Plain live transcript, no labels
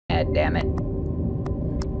head, damn it.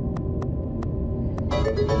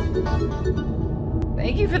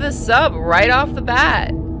 Thank you for the sub right off the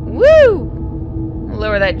bat. Woo! I'll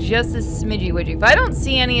lower that just a smidgy widgy. If I don't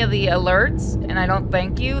see any of the alerts and I don't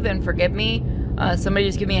thank you, then forgive me. Somebody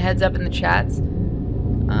just give me a heads up in the chats.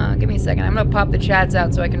 Give me a second. I'm gonna pop the chats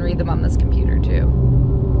out so I can read them on this computer too.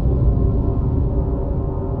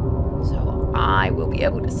 So I will be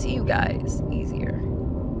able to see you guys easier.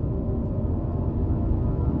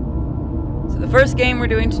 So the first game we're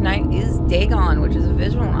doing tonight is Dagon, which is a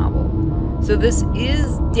visual novel. So this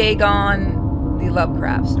is Dagon, the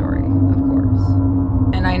Lovecraft story, of course.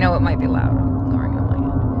 And I know it might be loud. I'm lowering it on my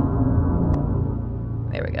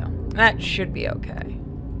end. There we go. That should be okay.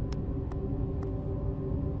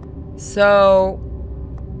 So,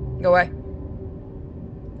 go away.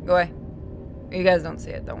 Go away. You guys don't see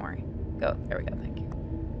it, don't worry. Go. There we go, thank you.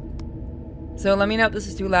 So let me know if this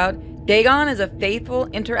is too loud. Dagon is a faithful,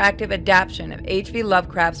 interactive adaptation of H.P.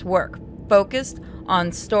 Lovecraft's work, focused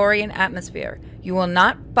on story and atmosphere. You will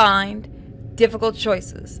not find difficult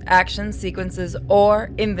choices, action sequences, or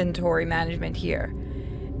inventory management here.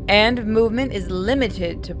 And movement is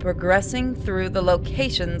limited to progressing through the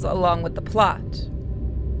locations along with the plot.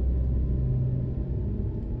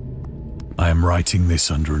 I am writing this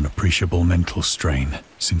under an appreciable mental strain,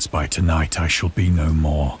 since by tonight I shall be no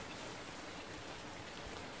more.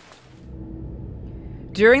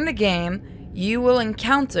 During the game, you will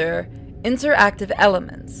encounter interactive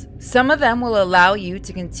elements. Some of them will allow you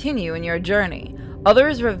to continue in your journey.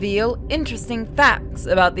 Others reveal interesting facts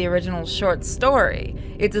about the original short story,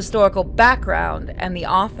 its historical background, and the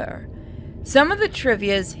author. Some of the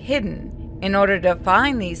trivia is hidden. In order to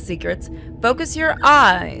find these secrets, focus your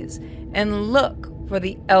eyes and look for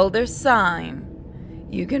the Elder Sign.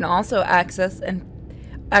 You can also access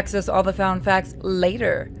all the found facts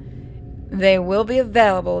later. They will be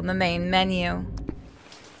available in the main menu.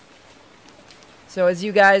 So as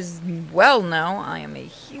you guys well know, I am a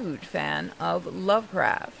huge fan of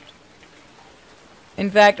Lovecraft. In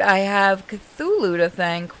fact, I have Cthulhu to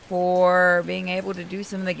thank for being able to do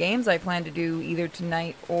some of the games I plan to do either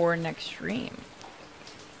tonight or next stream.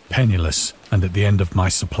 Penniless, and at the end of my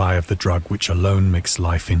supply of the drug which alone makes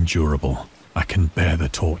life endurable, I can bear the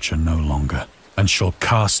torture no longer, and shall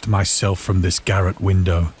cast myself from this garret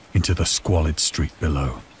window into the squalid street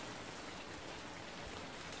below.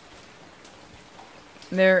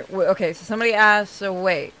 Okay, so somebody asked, so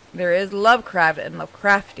wait, there is Lovecraft and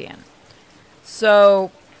Lovecraftian.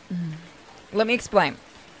 So, let me explain.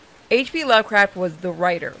 H.P. Lovecraft was the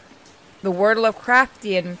writer. The word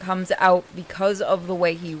Lovecraftian comes out because of the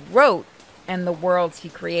way he wrote and the worlds he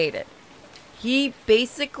created. He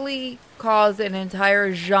basically caused an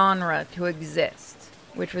entire genre to exist,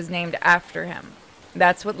 which was named after him.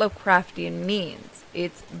 That's what Lovecraftian means.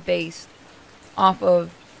 It's based off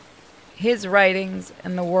of his writings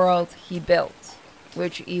and the world he built,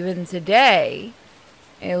 which even today,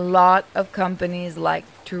 a lot of companies like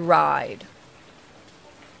to ride.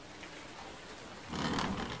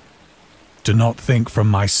 Do not think from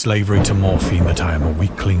my slavery to morphine that I am a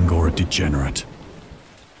weakling or a degenerate.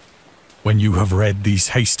 When you have read these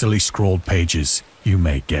hastily scrawled pages, you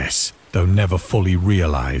may guess, though never fully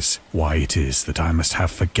realize, why it is that I must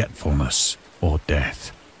have forgetfulness or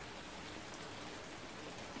death.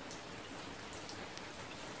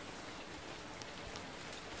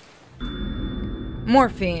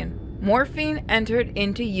 Morphine. Morphine entered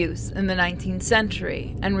into use in the 19th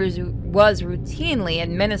century and was routinely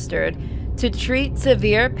administered to treat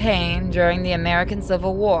severe pain during the American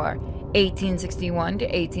Civil War, 1861 to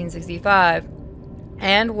 1865,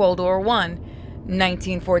 and World War I,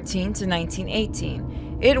 1914 to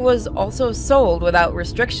 1918. It was also sold without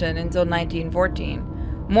restriction until 1914.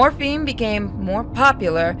 Morphine became more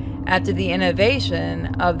popular after the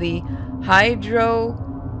innovation of the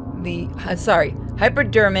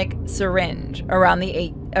hypodermic syringe around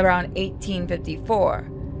 1854.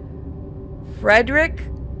 Frederick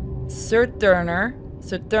Serturner,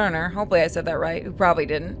 hopefully I said that right, who probably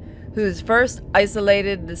didn't, who's first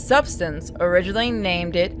isolated the substance, originally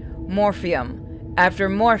named it morphium, after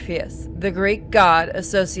Morpheus, the Greek god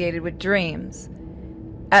associated with dreams.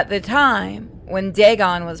 At the time when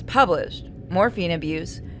Dagon was published, morphine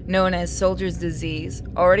abuse, known as soldier's disease,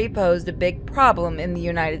 already posed a big problem in the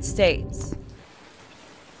United States.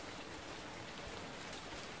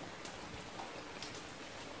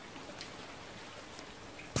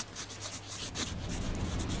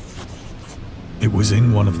 It was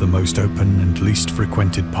in one of the most open and least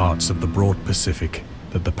frequented parts of the broad Pacific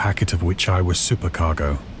that the packet of which I was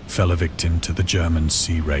supercargo fell a victim to the German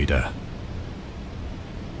sea raider.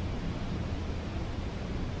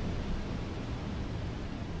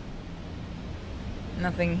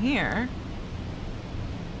 Nothing here.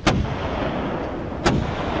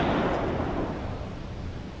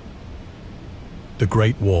 The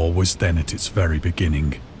Great War was then at its very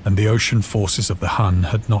beginning, and the ocean forces of the Hun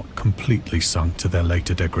had not completely sunk to their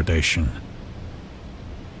later degradation.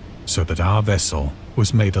 So that our vessel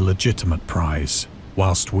was made a legitimate prize,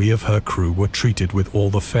 whilst we of her crew were treated with all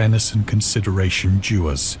the fairness and consideration due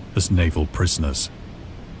us as naval prisoners.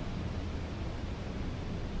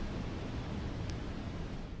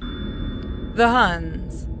 The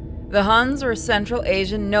Huns. The Huns were Central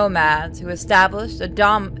Asian nomads who established a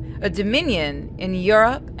dominion in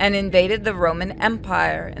Europe and invaded the Roman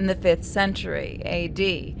Empire in the 5th century AD.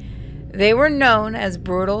 They were known as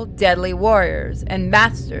brutal, deadly warriors and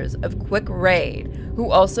masters of quick raid,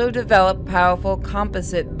 who also developed powerful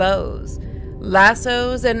composite bows,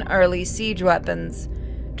 lassos, and early siege weapons.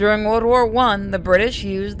 During World War I, the British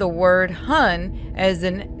used the word Hun as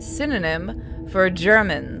a synonym for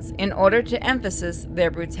Germans in order to emphasize their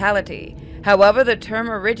brutality. However, the term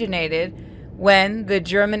originated when the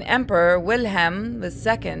German Emperor Wilhelm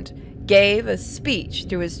II gave a speech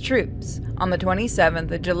to his troops on the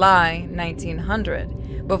 27th of July,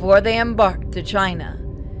 1900, before they embarked to China.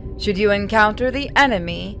 Should you encounter the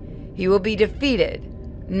enemy, he will be defeated.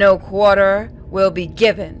 No quarter will be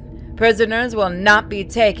given. Prisoners will not be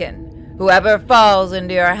taken. Whoever falls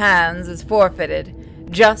into your hands is forfeited.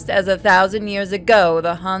 Just as 1,000 years ago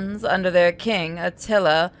the Huns under their king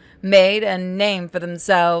Attila made a name for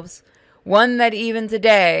themselves, one that even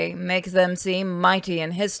today makes them seem mighty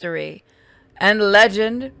in history and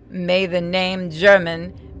legend. May the name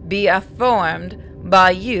German be affirmed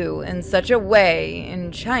by you in such a way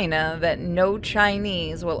in China that no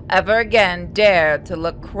Chinese will ever again dare to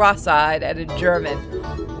look cross-eyed at a German.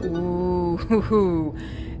 Ooh,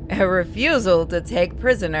 a refusal to take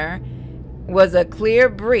prisoner was a clear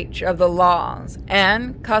breach of the laws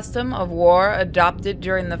and custom of war adopted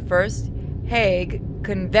during the First Hague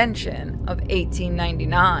Convention of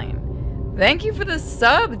 1899. Thank you for the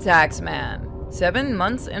sub, Taxman. 7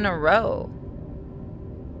 months in a row.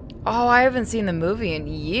 Oh, I haven't seen the movie in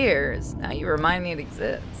years. Now you remind me it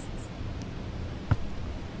exists.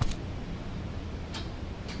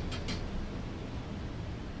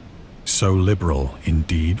 So liberal,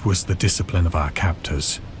 indeed, was the discipline of our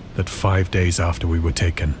captors, that 5 days after we were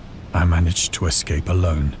taken, I managed to escape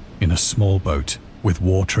alone in a small boat with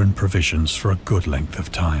water and provisions for a good length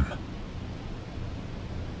of time.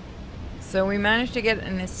 So we managed to get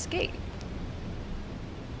an escape.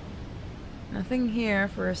 Nothing here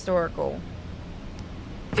for historical.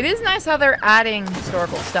 It is nice how they're adding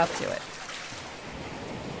historical stuff to it.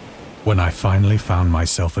 When I finally found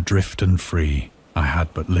myself adrift and free, I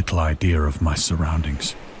had but little idea of my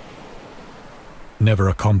surroundings. Never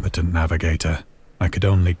a competent navigator, I could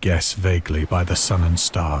only guess vaguely by the sun and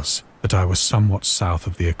stars that I was somewhat south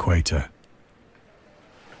of the equator.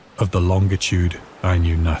 Of the longitude, I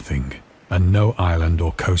knew nothing, and no island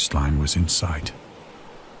or coastline was in sight.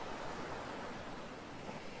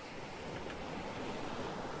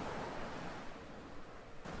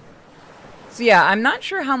 So yeah, I'm not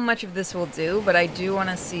sure how much of this will do, but I do want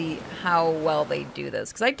to see how well they do this,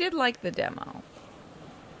 because I did like the demo.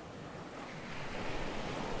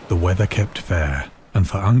 The weather kept fair, and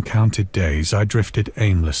for uncounted days I drifted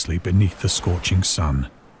aimlessly beneath the scorching sun,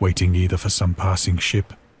 waiting either for some passing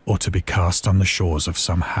ship or to be cast on the shores of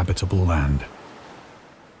some habitable land.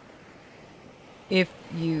 If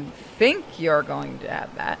you think you're going to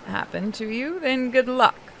have that happen to you, then good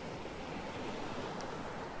luck.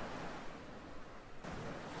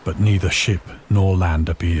 But neither ship nor land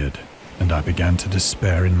appeared, and I began to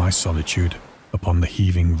despair in my solitude upon the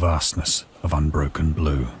heaving vastness of unbroken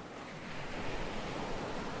blue.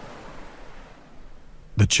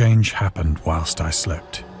 The change happened whilst I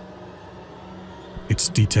slept. Its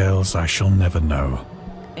details I shall never know.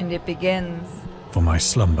 And it begins. For my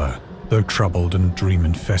slumber, though troubled and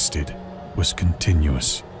dream-infested, was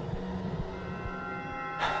continuous.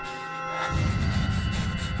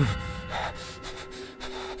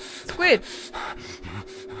 Squid!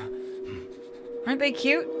 Aren't they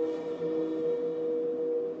cute?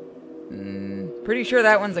 Pretty sure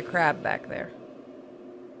that one's a crab back there.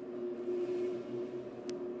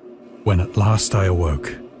 When at last I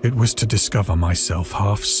awoke, it was to discover myself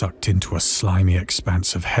half sucked into a slimy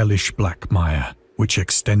expanse of hellish black mire, which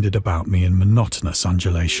extended about me in monotonous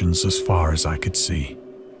undulations as far as I could see,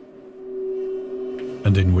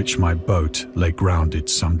 and in which my boat lay grounded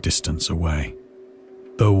some distance away.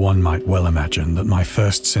 Though one might well imagine that my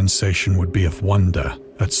first sensation would be of wonder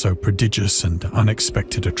at so prodigious and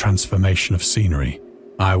unexpected a transformation of scenery,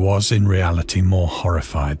 I was in reality more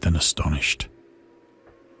horrified than astonished.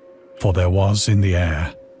 For there was in the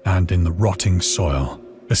air, and in the rotting soil,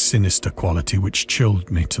 a sinister quality which chilled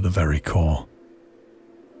me to the very core.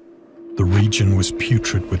 The region was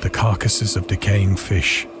putrid with the carcasses of decaying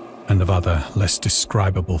fish, and of other, less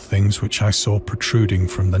describable things which I saw protruding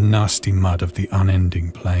from the nasty mud of the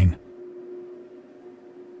unending plain.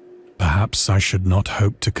 Perhaps I should not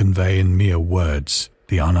hope to convey in mere words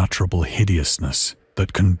the unutterable hideousness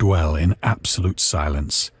that can dwell in absolute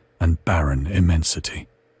silence and barren immensity.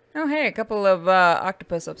 Oh hey, a couple of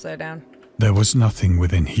octopus upside down. There was nothing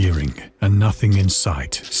within hearing, and nothing in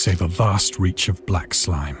sight, save a vast reach of black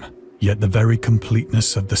slime. Yet the very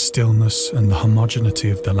completeness of the stillness and the homogeneity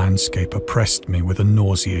of the landscape oppressed me with a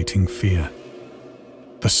nauseating fear.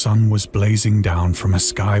 The sun was blazing down from a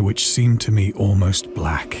sky which seemed to me almost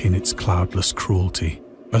black in its cloudless cruelty,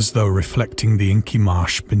 as though reflecting the inky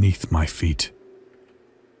marsh beneath my feet.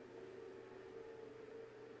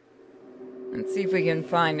 Let's see if we can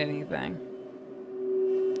find anything.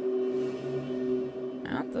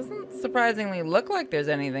 Well, it doesn't surprisingly look like there's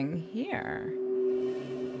anything here.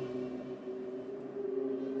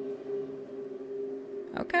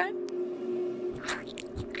 Okay.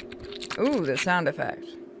 Ooh, the sound effect.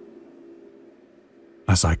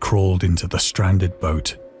 As I crawled into the stranded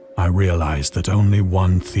boat, I realized that only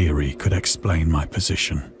one theory could explain my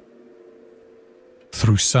position.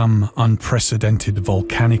 Through some unprecedented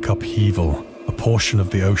volcanic upheaval, a portion of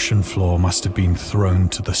the ocean floor must have been thrown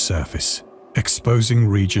to the surface, exposing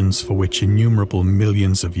regions for which innumerable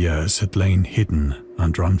millions of years had lain hidden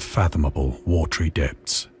under unfathomable watery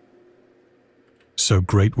depths. So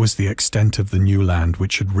great was the extent of the new land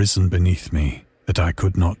which had risen beneath me that I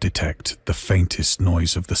could not detect the faintest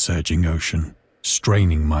noise of the surging ocean,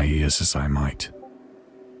 straining my ears as I might.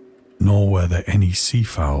 Nor were there any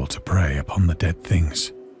seafowl to prey upon the dead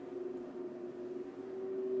things.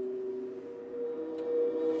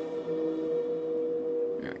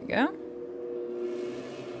 There we go.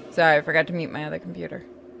 Sorry, I forgot to mute my other computer.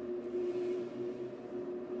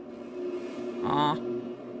 Aw.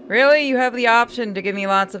 Really? You have the option to give me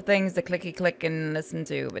lots of things to clicky-click and listen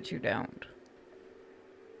to, but you don't.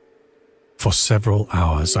 For several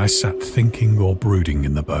hours I sat thinking or brooding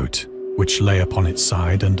in the boat, which lay upon its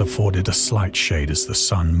side and afforded a slight shade as the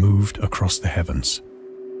sun moved across the heavens.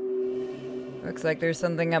 Looks like there's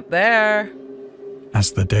something up there.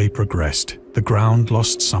 As the day progressed, the ground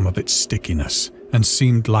lost some of its stickiness and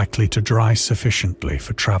seemed likely to dry sufficiently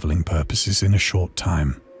for traveling purposes in a short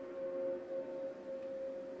time.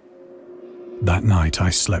 That night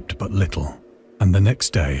I slept but little, and the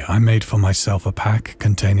next day I made for myself a pack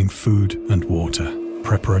containing food and water,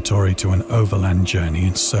 preparatory to an overland journey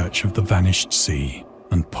in search of the vanished sea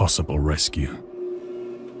and possible rescue.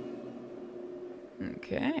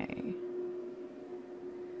 Okay.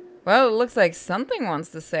 Well, it looks like something wants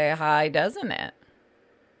to say hi, doesn't it?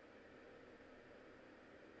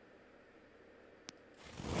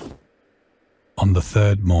 On the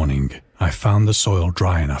third morning, I found the soil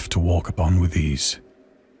dry enough to walk upon with ease.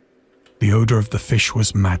 The odor of the fish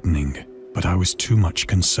was maddening, but I was too much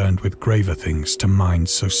concerned with graver things to mind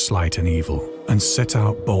so slight an evil, and set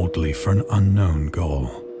out boldly for an unknown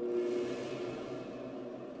goal.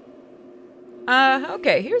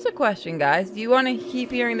 Okay, here's a question, guys. Do you want to keep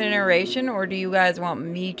hearing the narration, or do you guys want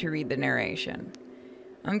me to read the narration?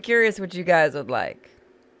 I'm curious what you guys would like.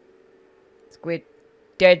 Squid.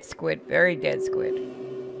 Dead squid. Very dead squid.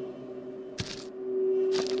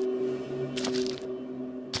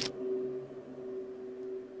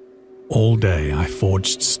 All day I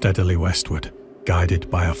forged steadily westward, guided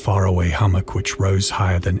by a faraway hummock which rose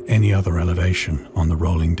higher than any other elevation on the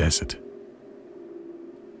rolling desert.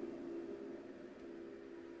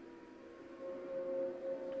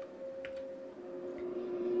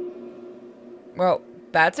 Well,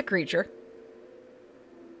 that's a creature.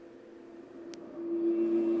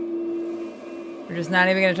 We're just not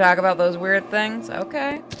even going to talk about those weird things?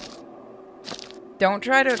 Okay. Don't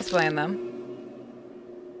try to explain them.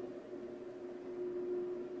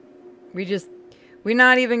 We're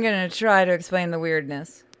not even going to try to explain the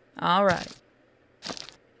weirdness. Alright.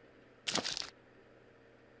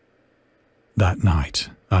 That night,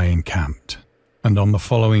 I encamped, and on the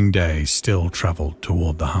following day still travelled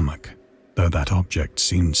toward the hummock, though that object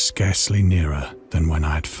seemed scarcely nearer than when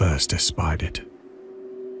I had first espied it.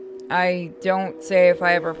 I don't say if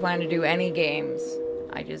I ever plan to do any games.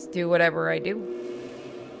 I just do whatever I do.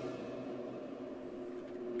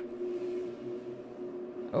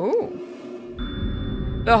 Oh.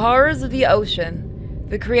 The horrors of the ocean,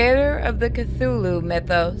 the creator of the Cthulhu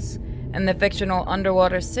mythos, and the fictional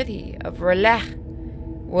underwater city of Relech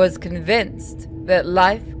was convinced that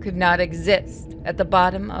life could not exist at the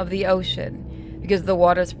bottom of the ocean because the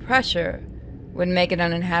water's pressure would make it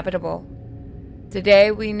uninhabitable. Today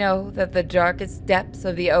we know that the darkest depths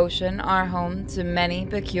of the ocean are home to many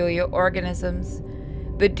peculiar organisms.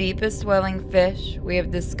 The deepest swelling fish we have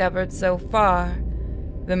discovered so far,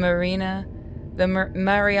 the Mariana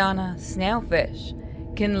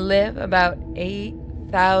snailfish, can live about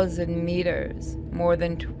 8,000 meters, more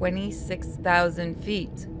than 26,000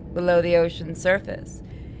 feet below the ocean's surface,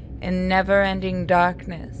 in never-ending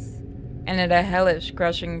darkness and at a hellish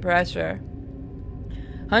crushing pressure,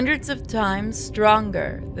 hundreds of times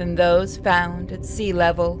stronger than those found at sea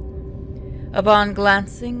level. Upon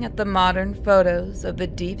glancing at the modern photos of the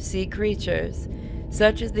deep-sea creatures,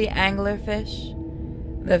 such as the anglerfish,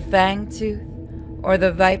 the fangtooth, or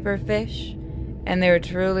the viperfish, and their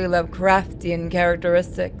truly Lovecraftian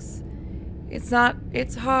characteristics,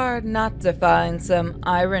 it's hard not to find some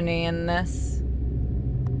irony in this.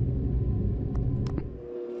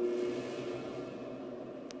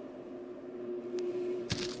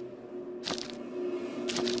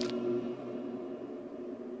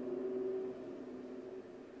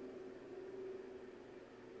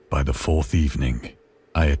 By the fourth evening,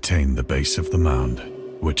 I attained the base of the mound,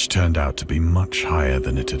 which turned out to be much higher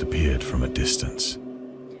than it had appeared from a distance.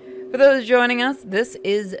 For those joining us, this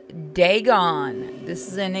is Dagon. This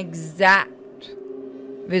is an exact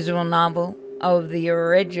visual novel of the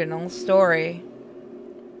original story.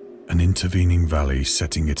 An intervening valley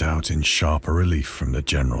setting it out in sharper relief from the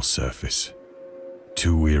general surface.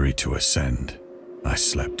 Too weary to ascend, I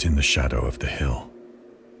slept in the shadow of the hill.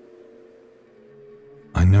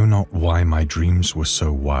 I know not why my dreams were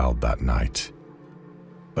so wild that night,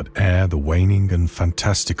 but ere the waning and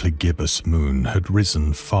fantastically gibbous moon had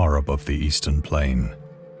risen far above the eastern plain,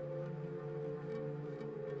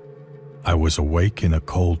 I was awake in a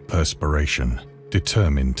cold perspiration,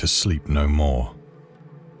 determined to sleep no more.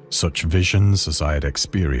 Such visions as I had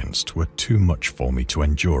experienced were too much for me to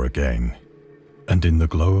endure again, and in the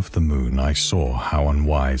glow of the moon I saw how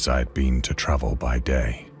unwise I had been to travel by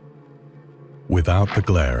day. Without the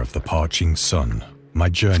glare of the parching sun, my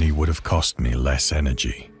journey would have cost me less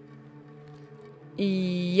energy.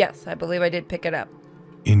 Yes, I believe I did pick it up.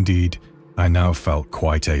 Indeed, I now felt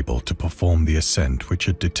quite able to perform the ascent which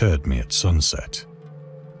had deterred me at sunset.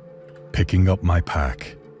 Picking up my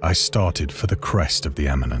pack, I started for the crest of the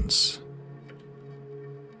eminence.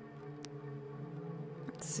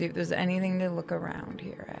 Let's see if there's anything to look around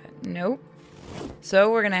here at. Nope. So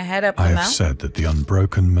we're going to head up the I have mountain. said that the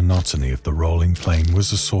unbroken monotony of the rolling plain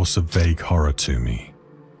was a source of vague horror to me.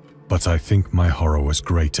 But I think my horror was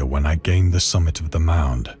greater when I gained the summit of the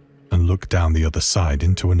mound and looked down the other side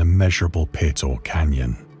into an immeasurable pit or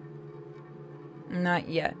canyon, Not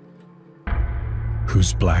yet.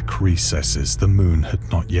 whose black recesses the moon had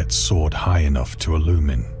not yet soared high enough to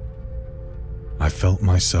illumine. I felt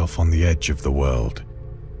myself on the edge of the world,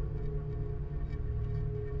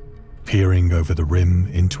 peering over the rim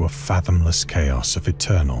into a fathomless chaos of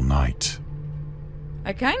eternal night.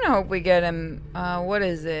 I kind of hope we get him, what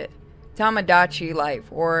is it? Tamagotchi Life,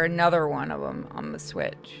 or another one of them on the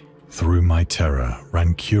Switch. Through my terror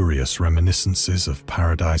ran curious reminiscences of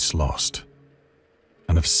Paradise Lost,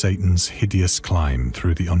 and of Satan's hideous climb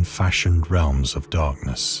through the unfashioned realms of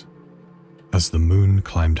darkness. As the moon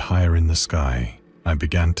climbed higher in the sky, I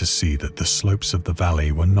began to see that the slopes of the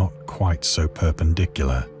valley were not quite so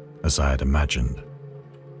perpendicular as I had imagined.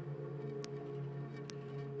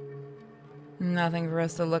 Nothing for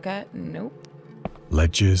us to look at? Nope.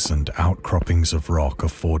 Ledges and outcroppings of rock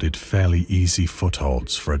afforded fairly easy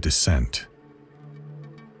footholds for a descent,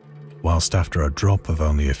 whilst after a drop of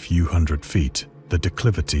only a few hundred feet, the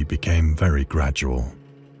declivity became very gradual.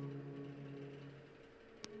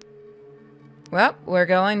 Well, we're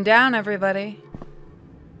going down, everybody.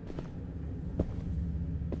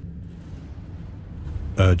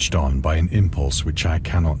 Urged on by an impulse which I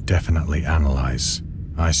cannot definitely analyze,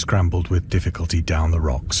 I scrambled with difficulty down the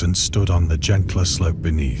rocks and stood on the gentler slope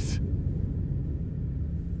beneath.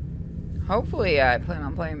 Hopefully I plan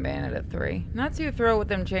on playing Bayonetta 3. Not too thrilled with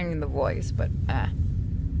them changing the voice, but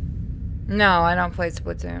no, I don't play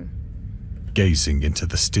Splatoon. Gazing into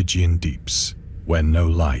the Stygian deeps, where no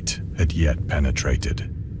light had yet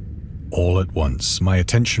penetrated. All at once, my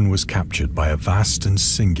attention was captured by a vast and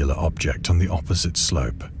singular object on the opposite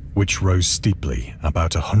slope, which rose steeply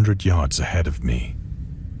about 100 yards ahead of me.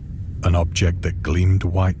 An object that gleamed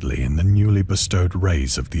whitely in the newly bestowed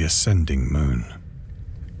rays of the ascending moon.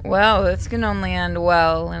 Well, this can only end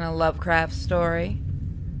well in a Lovecraft story.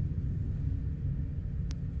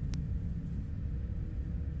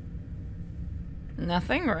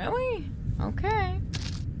 Nothing, really? Okay.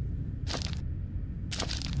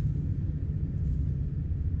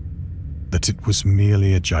 That it was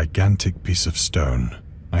merely a gigantic piece of stone,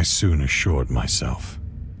 I soon assured myself.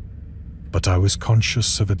 But I was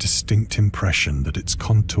conscious of a distinct impression that its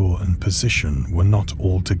contour and position were not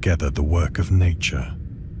altogether the work of nature.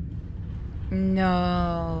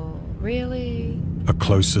 No, really? A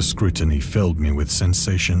closer scrutiny filled me with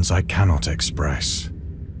sensations I cannot express.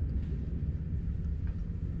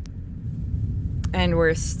 And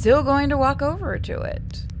we're still going to walk over to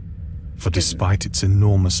it. For despite its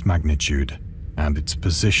enormous magnitude, and its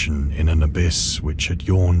position in an abyss which had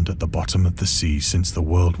yawned at the bottom of the sea since the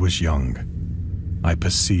world was young, I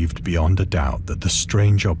perceived beyond a doubt that the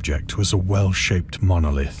strange object was a well-shaped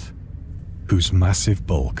monolith, whose massive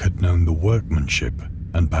bulk had known the workmanship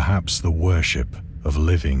and perhaps the worship of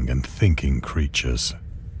living and thinking creatures.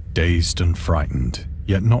 Dazed and frightened,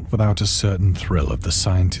 yet not without a certain thrill of the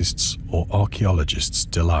scientist's or archaeologist's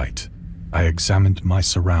delight, I examined my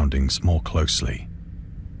surroundings more closely.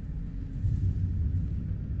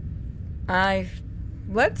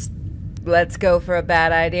 Let's go for a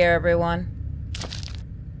bad idea, everyone.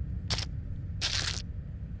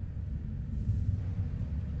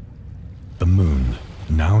 The moon,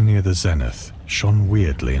 now near the zenith, shone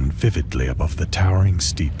weirdly and vividly above the towering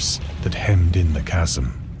steeps that hemmed in the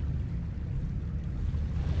chasm,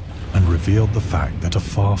 and revealed the fact that a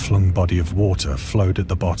far-flung body of water flowed at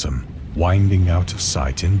the bottom, winding out of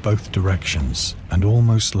sight in both directions and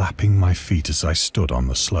almost lapping my feet as I stood on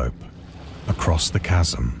the slope. Across the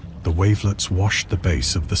chasm, the wavelets washed the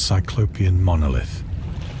base of the Cyclopean monolith,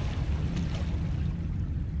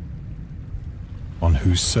 on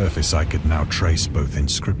whose surface I could now trace both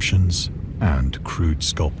inscriptions and crude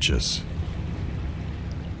sculptures.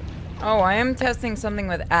 Oh, I am testing something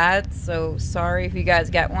with ads, so sorry if you guys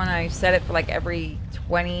get one. I set it for like every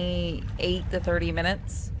 28 to 30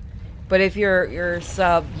 minutes. But if you're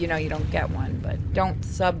sub, you know, you don't get one. But don't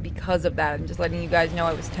sub because of that. I'm just letting you guys know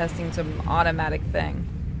I was testing some automatic thing.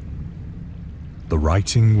 The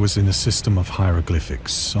writing was in a system of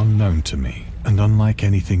hieroglyphics unknown to me, and unlike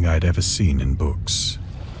anything I'd ever seen in books.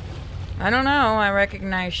 I don't know. I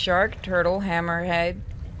recognize shark, turtle, hammerhead,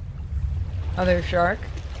 other shark.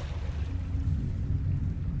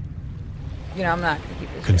 You know, I'm not going to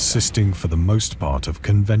keep this. Consisting for the most part of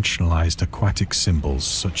conventionalized aquatic symbols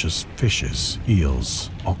such as fishes, eels,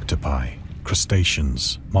 octopi,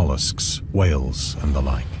 crustaceans, mollusks, whales, and the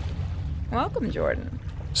like. Welcome, Jordan.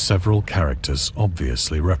 Several characters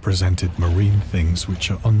obviously represented marine things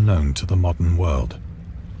which are unknown to the modern world,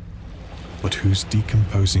 but whose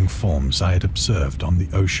decomposing forms I had observed on the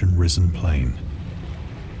ocean-risen plain.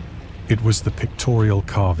 It was the pictorial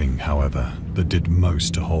carving, however, that did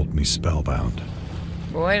most to hold me spellbound.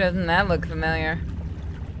 Boy, doesn't that look familiar.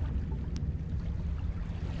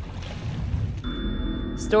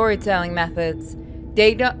 Storytelling methods.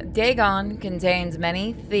 Dagon contains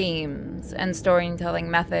many themes and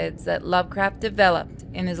storytelling methods that Lovecraft developed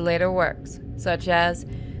in his later works, such as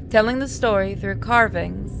telling the story through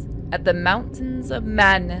carvings at the Mountains of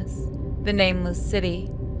Madness, the Nameless City,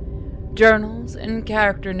 journals and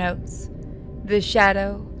character notes, the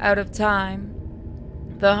Shadow out of Time,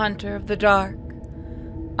 the Hunter of the Dark,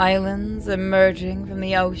 islands emerging from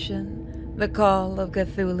the ocean, the Call of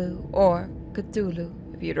Cthulhu, or Cthulhu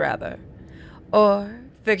if you'd rather, or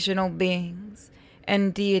fictional beings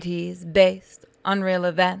and deities based on real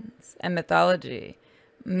events and mythology,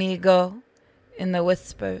 Migo in the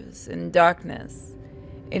Whispers in Darkness.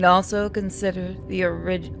 It also considered the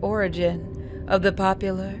origin of the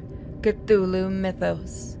popular Cthulhu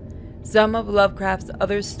mythos. Some of Lovecraft's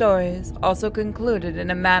other stories also concluded in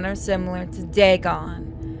a manner similar to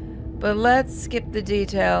Dagon, but let's skip the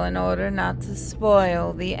detail in order not to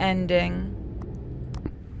spoil the ending.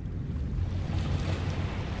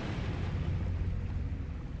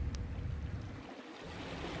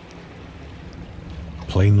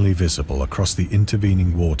 Plainly visible across the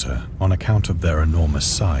intervening water on account of their enormous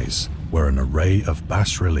size were an array of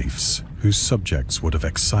bas-reliefs whose subjects would have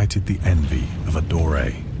excited the envy of a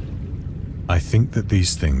doré. I think that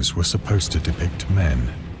these things were supposed to depict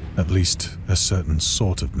men, at least a certain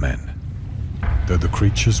sort of men, though the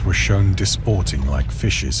creatures were shown disporting like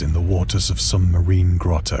fishes in the waters of some marine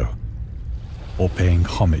grotto, or paying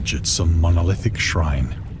homage at some monolithic shrine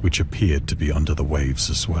which appeared to be under the waves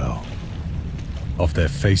as well. Of their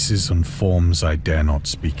faces and forms I dare not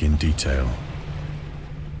speak in detail,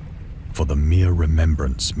 for the mere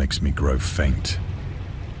remembrance makes me grow faint.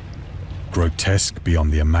 Grotesque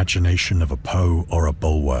beyond the imagination of a Poe or a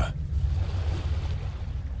Bulwer.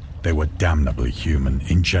 They were damnably human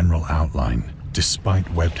in general outline,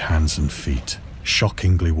 despite webbed hands and feet,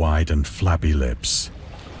 shockingly wide and flabby lips,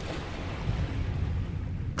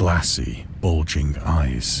 glassy, bulging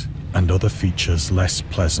eyes, and other features less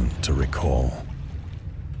pleasant to recall.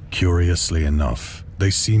 Curiously enough, they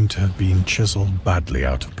seem to have been chiseled badly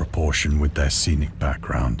out of proportion with their scenic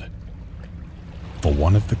background. For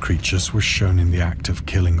one of the creatures was shown in the act of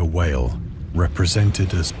killing a whale,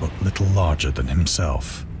 represented as but little larger than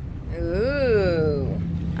himself. Ooh,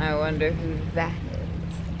 I wonder who that is.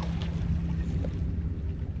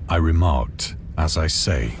 I remarked, as I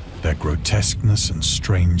say, their grotesqueness and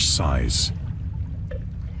strange size,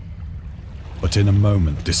 but in a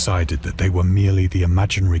moment decided that they were merely the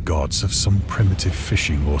imaginary gods of some primitive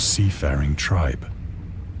fishing or seafaring tribe.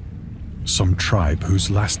 Some tribe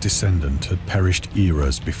whose last descendant had perished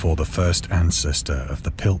eras before the first ancestor of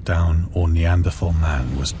the Piltdown or Neanderthal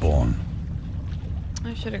man was born.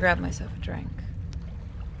 I should have grabbed myself a drink.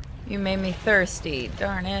 You made me thirsty.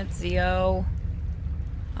 Darn it, Zio.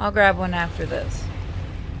 I'll grab one after this.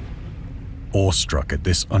 Awestruck at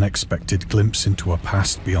this unexpected glimpse into a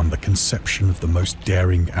past beyond the conception of the most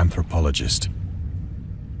daring anthropologist,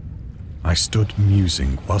 I stood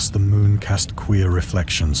musing whilst the moon cast queer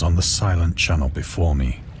reflections on the silent channel before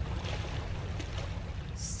me.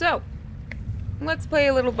 So, let's play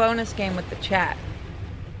a little bonus game with the chat.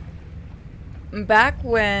 Back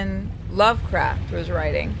when Lovecraft was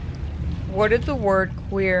writing, what did the word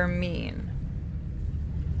queer mean?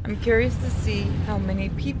 I'm curious to see how many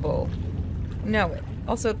people know it.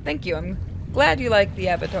 Also, thank you. I'm glad you like the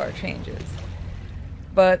avatar changes.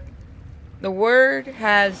 But the word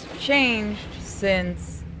has changed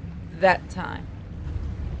since that time.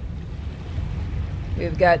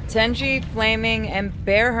 We've got Tenji, Flaming, and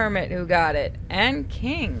Bear Hermit who got it. And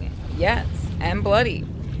King. Yes. And Bloody.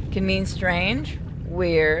 Can mean strange,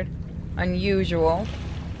 weird, unusual.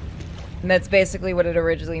 And that's basically what it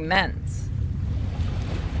originally meant.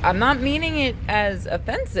 I'm not meaning it as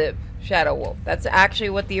offensive, Shadow Wolf. That's actually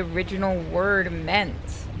what the original word meant.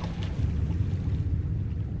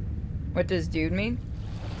 What does dude mean?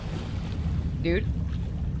 Dude?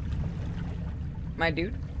 My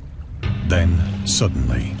dude? Then,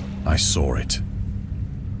 suddenly, I saw it.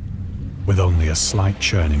 With only a slight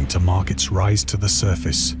churning to mark its rise to the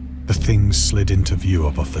surface, the thing slid into view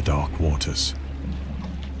above the dark waters.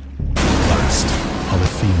 Last,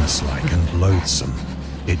 Polyphemus-like and loathsome,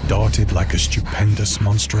 it darted like a stupendous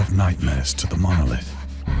monster of nightmares to the monolith,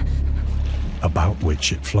 about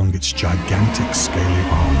which it flung its gigantic scaly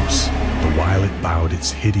arms, the while it bowed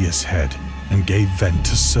its hideous head and gave vent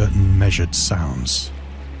to certain measured sounds.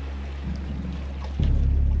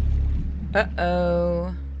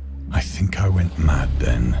 Uh-oh. I think I went mad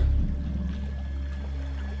then.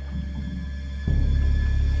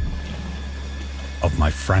 Of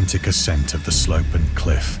my frantic ascent of the slope and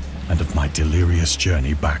cliff, and of my delirious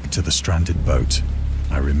journey back to the stranded boat,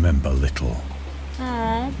 I remember little.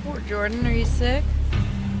 Aw, poor Jordan. Are you sick?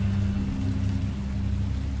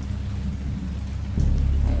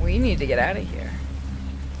 We need to get out of here.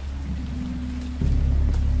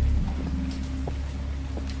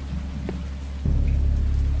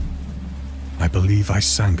 I believe I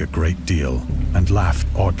sang a great deal and laughed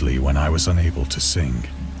oddly when I was unable to sing.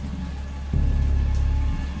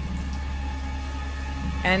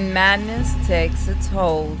 And madness takes its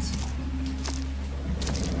hold.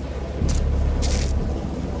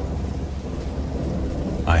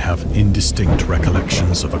 I have indistinct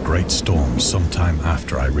recollections of a great storm sometime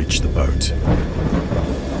after I reached the boat.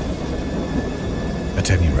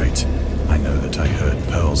 At any rate, I know that I heard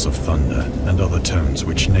pearls of thunder and other tones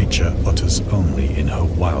which nature utters only in her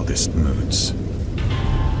wildest moods.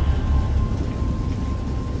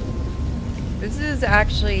 This is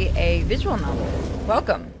actually a visual novel.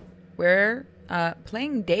 Welcome. We're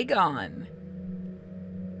playing Dagon.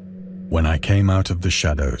 When I came out of the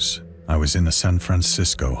shadows, I was in a San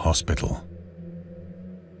Francisco hospital.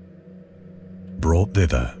 Brought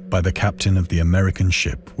thither by the captain of the American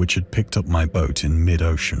ship which had picked up my boat in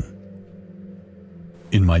mid-ocean.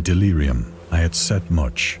 In my delirium, I had said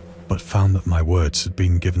much, but found that my words had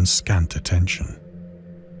been given scant attention.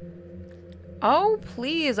 Oh,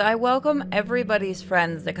 please, I welcome everybody's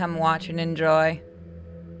friends to come watch and enjoy.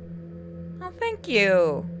 Oh, thank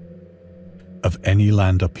you. Of any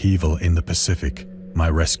land upheaval in the Pacific, my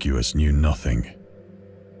rescuers knew nothing.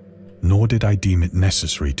 Nor did I deem it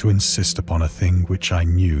necessary to insist upon a thing which I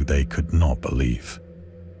knew they could not believe.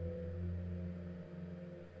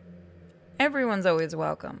 Everyone's always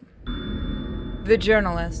welcome. The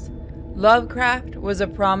journalist. Lovecraft was a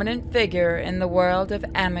prominent figure in the world of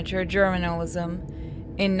amateur journalism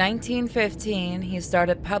In 1915, he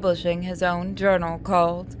started publishing his own journal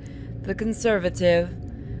called The Conservative,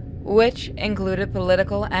 which included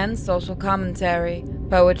political and social commentary,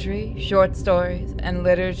 poetry, short stories, and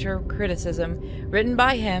literature criticism written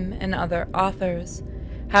by him and other authors.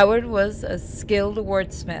 Howard was a skilled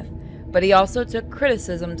wordsmith, but he also took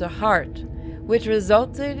criticism to heart, which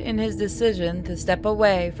resulted in his decision to step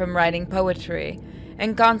away from writing poetry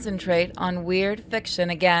and concentrate on weird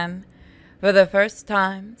fiction again. For the first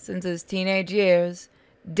time since his teenage years,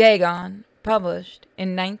 Dagon, published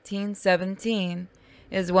in 1917,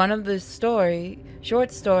 is one of the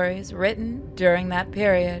short stories written during that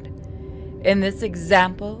period. In this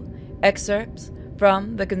example, excerpts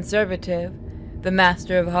from The Conservative, the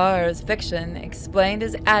master of horror's fiction explained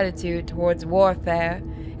his attitude towards warfare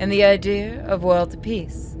and the idea of world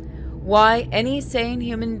peace, why any sane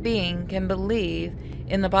human being can believe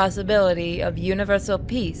in the possibility of universal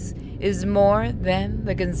peace is more than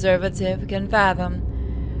the conservative can fathom.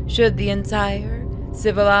 Should the entire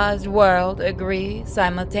civilized world agree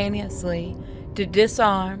simultaneously to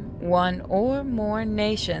disarm one or more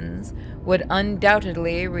nations would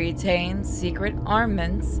undoubtedly retain secret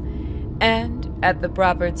armaments and, at the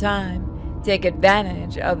proper time, take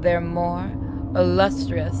advantage of their more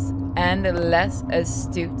illustrious and less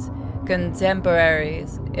astute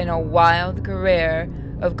contemporaries in a wild career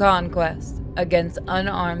of conquest against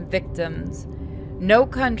unarmed victims. No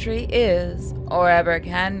country is, or ever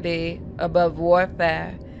can be, above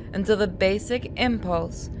warfare until the basic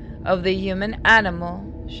impulse of the human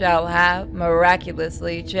animal shall have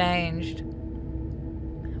miraculously changed.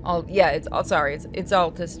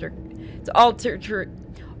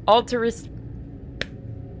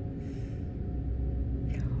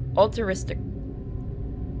 Altruistic.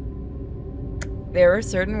 There are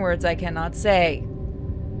certain words I cannot say.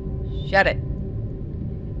 Shut it.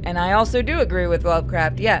 And I also do agree with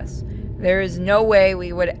Lovecraft, yes. There is no way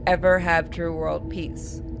we would ever have true world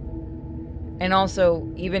peace. And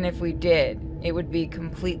also, even if we did, it would be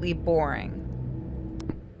completely boring.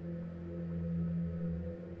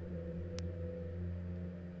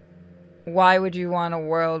 Why would you want a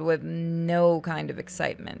world with no kind of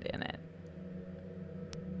excitement in it?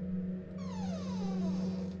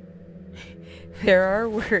 There are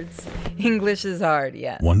words. English is hard,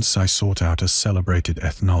 yes. Once I sought out a celebrated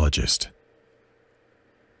ethnologist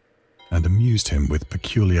and amused him with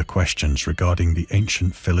peculiar questions regarding the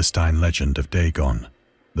ancient Philistine legend of Dagon,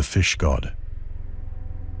 the fish god.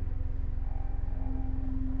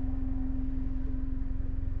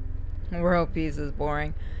 World peace is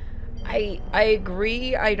boring. I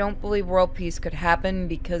agree. I don't believe world peace could happen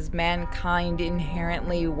because mankind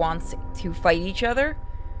inherently wants to fight each other.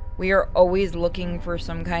 We are always looking for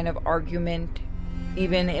some kind of argument,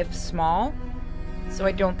 even if small, so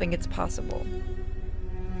I don't think it's possible.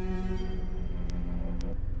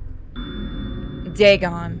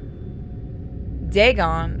 Dagon.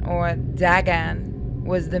 Dagon, or Dagon,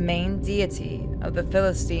 was the main deity of the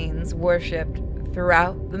Philistines worshipped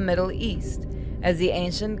throughout the Middle East as the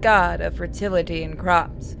ancient god of fertility and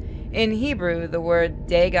crops. In Hebrew, the word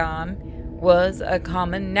Dagon was a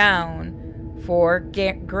common noun for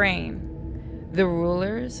grain. The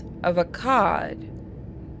rulers of Akkad,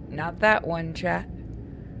 not that one, chat,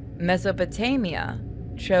 Mesopotamia,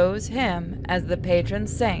 chose him as the patron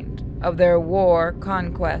saint of their war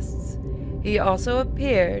conquests. He also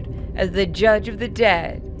appeared as the judge of the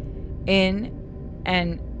dead in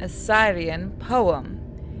an Assyrian poem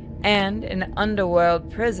and an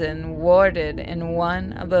underworld prison warded in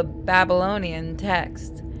one of the Babylonian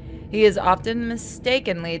texts. He is often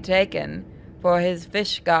mistakenly taken for a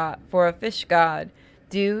fish god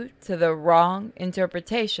due to the wrong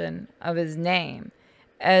interpretation of his name,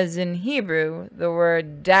 as in Hebrew the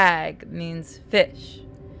word dag means fish.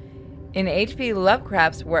 In H.P.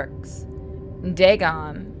 Lovecraft's works,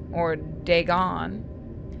 Dagon, or Dagon,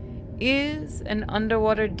 is an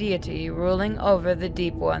underwater deity ruling over the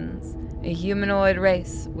deep ones, a humanoid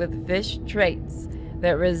race with fish traits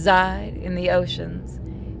that reside in the oceans.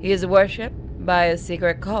 He is worshipped by a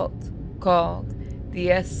secret cult called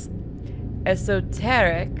the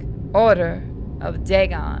Esoteric Order of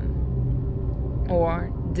Dagon,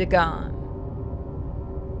 or Dagon.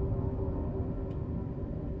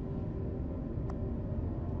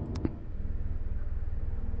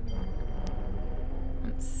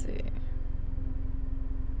 Let's see.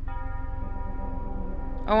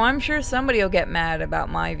 Oh, I'm sure somebody will get mad about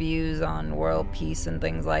my views on world peace and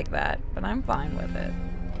things like that, but I'm fine with it.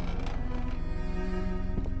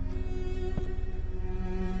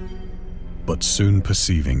 But soon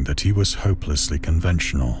perceiving that he was hopelessly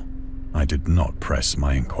conventional, I did not press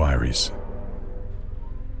my inquiries.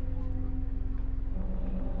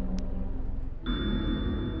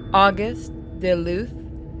 Auguste Duluth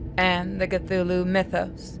and the Cthulhu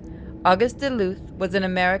Mythos. Auguste Duluth was an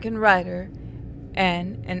American writer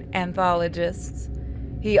and an anthologist.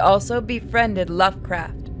 He also befriended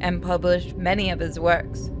Lovecraft and published many of his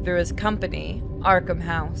works through his company, Arkham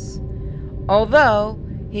House. Although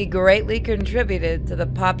he greatly contributed to the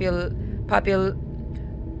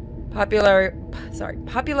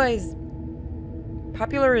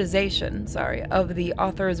popularization of the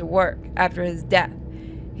author's work after his death,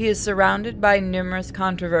 he is surrounded by numerous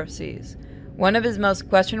controversies. One of his most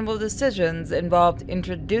questionable decisions involved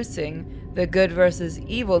introducing the good versus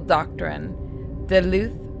evil doctrine.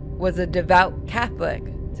 Duluth was a devout Catholic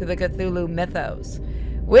to the Cthulhu mythos,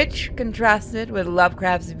 which contrasted with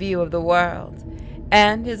Lovecraft's view of the world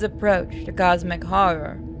and his approach to cosmic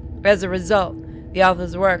horror. As a result, the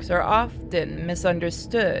author's works are often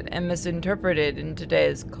misunderstood and misinterpreted in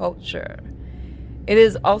today's culture. It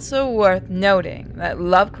is also worth noting that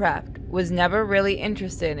Lovecraft was never really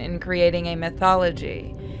interested in creating a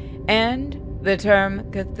mythology, and the term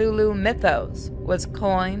Cthulhu mythos was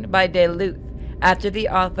coined by Duluth after the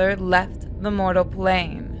author left the mortal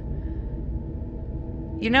plane.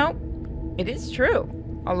 You know, it is true.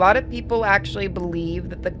 A lot of people actually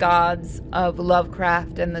believe that the gods of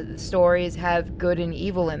Lovecraft and the stories have good and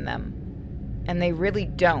evil in them, and they really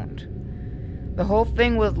don't. The whole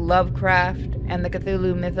thing with Lovecraft and the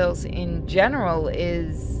Cthulhu mythos in general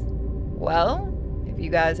is, well, if you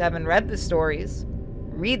guys haven't read the stories,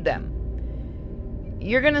 read them.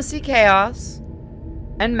 You're gonna see chaos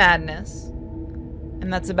and madness,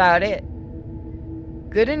 and that's about it.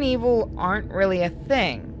 Good and evil aren't really a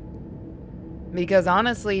thing, because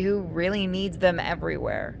honestly, who really needs them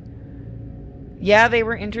everywhere? Yeah, they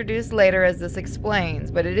were introduced later, as this explains,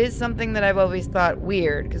 but it is something that I've always thought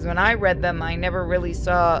weird, because when I read them, I never really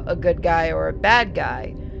saw a good guy or a bad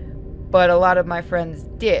guy, but a lot of my friends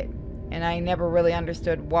did, and I never really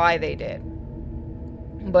understood why they did.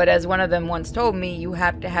 But as one of them once told me, you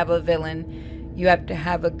have to have a villain, you have to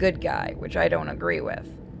have a good guy, which I don't agree with.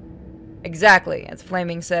 Exactly, as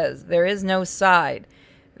Flaming says, there is no side.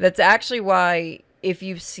 That's actually why, if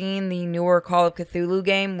you've seen the newer Call of Cthulhu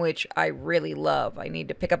game, which I really love, I need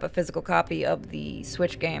to pick up a physical copy of the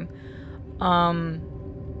Switch game, a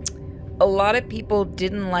lot of people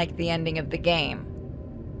didn't like the ending of the game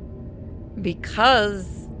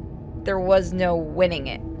because there was no winning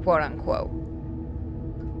it, quote unquote.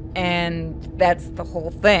 And that's the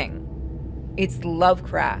whole thing. It's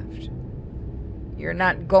Lovecraft. You're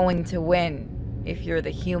not going to win if you're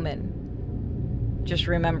the human. Just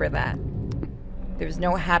remember that. There's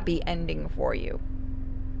no happy ending for you.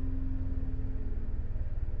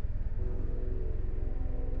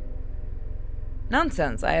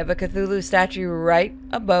 Nonsense. I have a Cthulhu statue right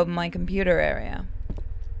above my computer area.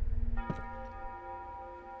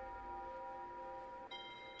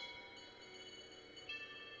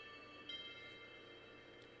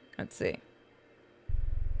 Let's see.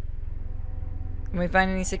 Can we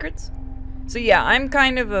find any secrets? So yeah, I'm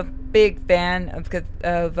kind of a big fan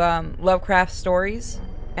of Lovecraft stories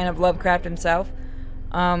and of Lovecraft himself.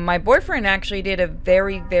 My boyfriend actually did a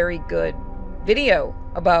very, very good video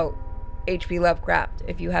about H.P. Lovecraft,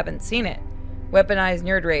 if you haven't seen it. Weaponized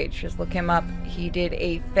Nerd Rage, just look him up. He did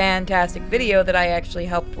a fantastic video that I actually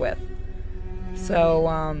helped with.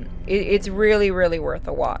 So, it's really, really worth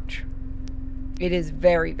a watch. It is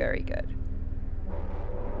very, very good.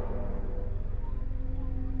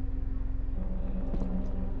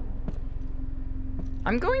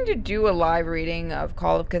 I'm going to do a live reading of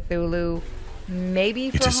Call of Cthulhu, maybe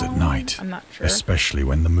for It is at night, I'm not sure. especially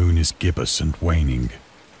when the moon is gibbous and waning,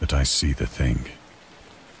 that I see the thing.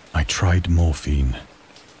 I tried morphine,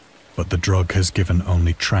 but the drug has given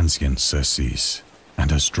only transient surcease, and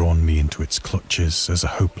has drawn me into its clutches as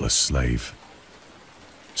a hopeless slave.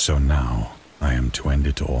 So now I am to end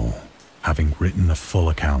it all, having written a full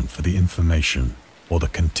account for the information or the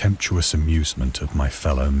contemptuous amusement of my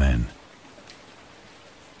fellow men.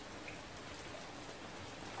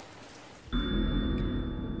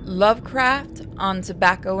 Lovecraft on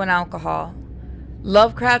tobacco and alcohol.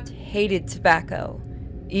 Lovecraft hated tobacco,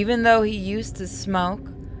 even though he used to smoke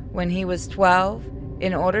when he was 12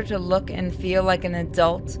 in order to look and feel like an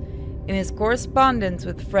adult. In his correspondence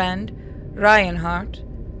with friend Reinhard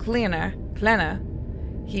Kleiner,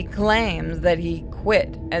 he claims that he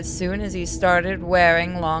quit as soon as he started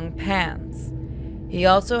wearing long pants. He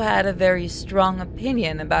also had a very strong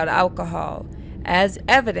opinion about alcohol, as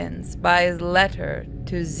evidenced by his letter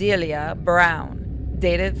to Zelia Brown,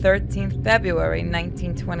 dated 13th February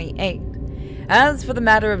 1928. As for the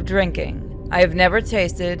matter of drinking, I have never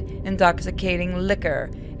tasted intoxicating liquor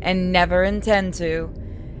and never intend to.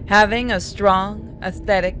 having a strong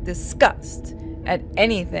aesthetic disgust at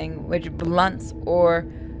anything which blunts or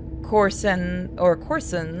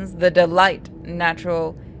coarsens the delight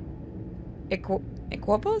natural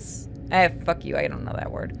equipus? Fuck you, I don't know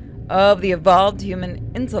that word. Of the evolved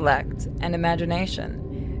human intellect and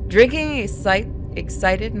imagination. Drinking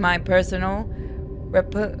excited my personal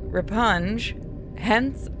repunge,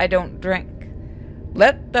 hence I don't drink.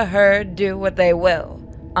 Let the herd do what they will.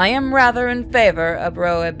 I am rather in favor of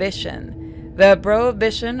prohibition. The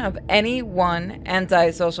prohibition of any one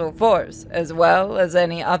antisocial force, as well as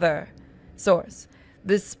any other source.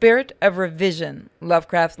 The spirit of revision.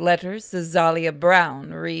 Lovecraft's letters to Zalia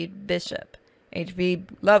Brown, Reed Bishop. H.P.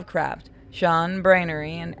 Lovecraft, Sean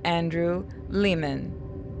Brainery, and Andrew Lehman.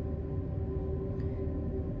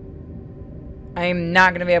 I am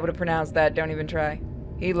not going to be able to pronounce that. Don't even try.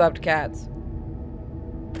 He loved cats.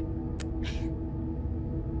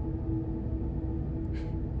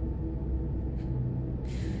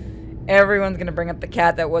 Everyone's going to bring up the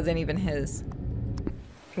cat that wasn't even his.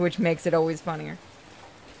 Which makes it always funnier.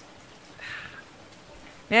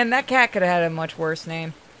 Man, that cat could have had a much worse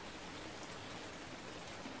name.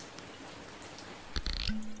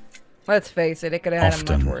 Let's face it, it could have had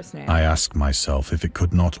a much worse name. I ask myself if it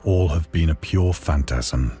could not all have been a pure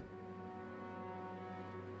phantasm.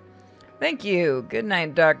 Thank you. Good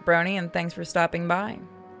night, Dark Brony, and thanks for stopping by.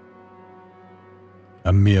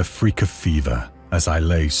 A mere freak of fever, as I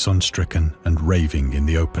lay sun-stricken and raving in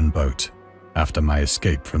the open boat, after my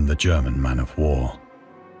escape from the German man-of-war.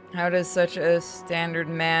 How does such a standard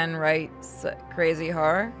man write crazy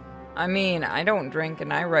horror? I mean, I don't drink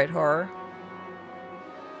and I write horror.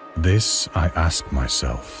 This I ask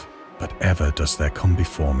myself, but ever does there come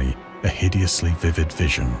before me a hideously vivid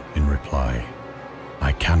vision in reply.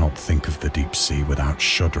 I cannot think of the deep sea without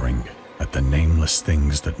shuddering at the nameless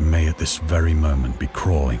things that may at this very moment be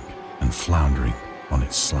crawling and floundering on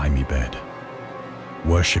its slimy bed,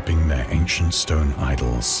 worshipping their ancient stone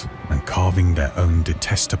idols and carving their own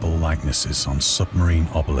detestable likenesses on submarine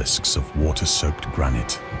obelisks of water-soaked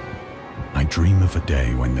granite. I dream of a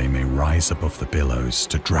day when they may rise above the billows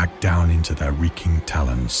to drag down into their reeking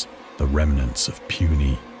talons the remnants of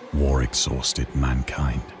puny, war-exhausted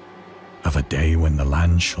mankind. Of a day when the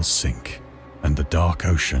land shall sink and the dark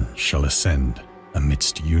ocean shall ascend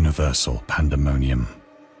amidst universal pandemonium.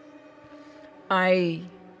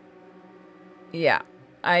 Yeah,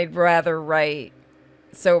 I'd rather write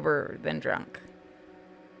sober than drunk.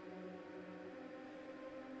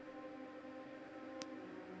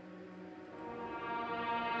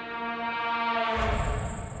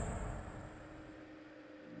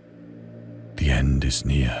 The end is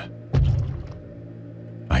near.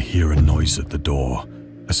 I hear a noise at the door,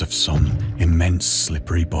 as of some immense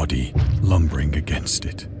slippery body lumbering against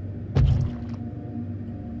it.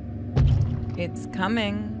 It's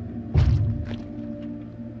coming.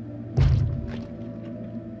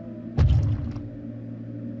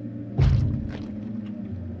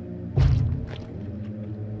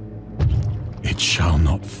 It shall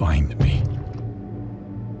not find me.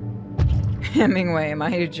 Hemingway, am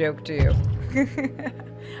I a joke to you?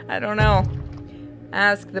 I don't know.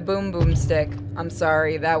 Ask the Boom Boom Stick. I'm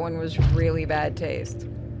sorry, that one was really bad taste.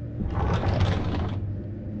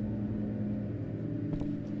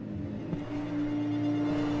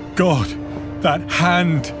 God, that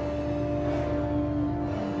hand!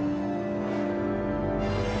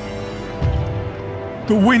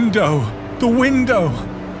 The window! The window!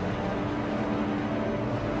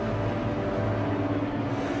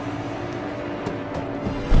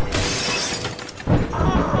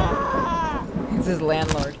 It's his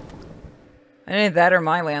landlord. Any of that or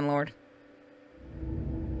my landlord.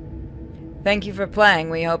 Thank you for playing.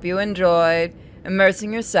 We hope you enjoyed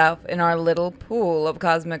immersing yourself in our little pool of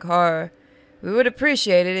cosmic horror. We would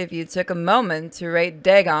appreciate it if you took a moment to rate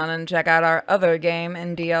Dagon and check out our other game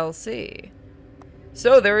and DLC.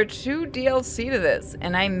 So there are 2 DLC to this,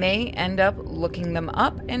 and I may end up looking them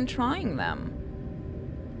up and trying them.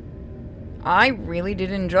 I really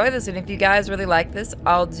did enjoy this, and if you guys really like this,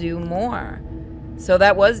 I'll do more. So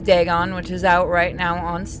that was Dagon, which is out right now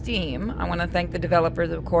on Steam. I want to thank the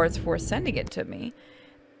developers, of course, for sending it to me.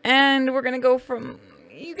 And we're going to go from...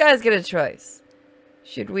 You guys get a choice.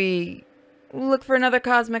 Should we look for another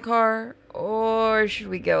cosmic horror? Or should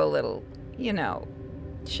we go a little, you know,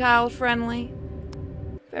 child-friendly?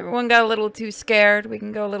 If everyone got a little too scared, we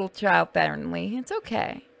can go a little child-friendly. It's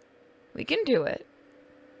okay. We can do it.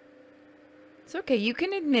 It's okay. You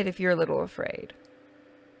can admit if you're a little afraid.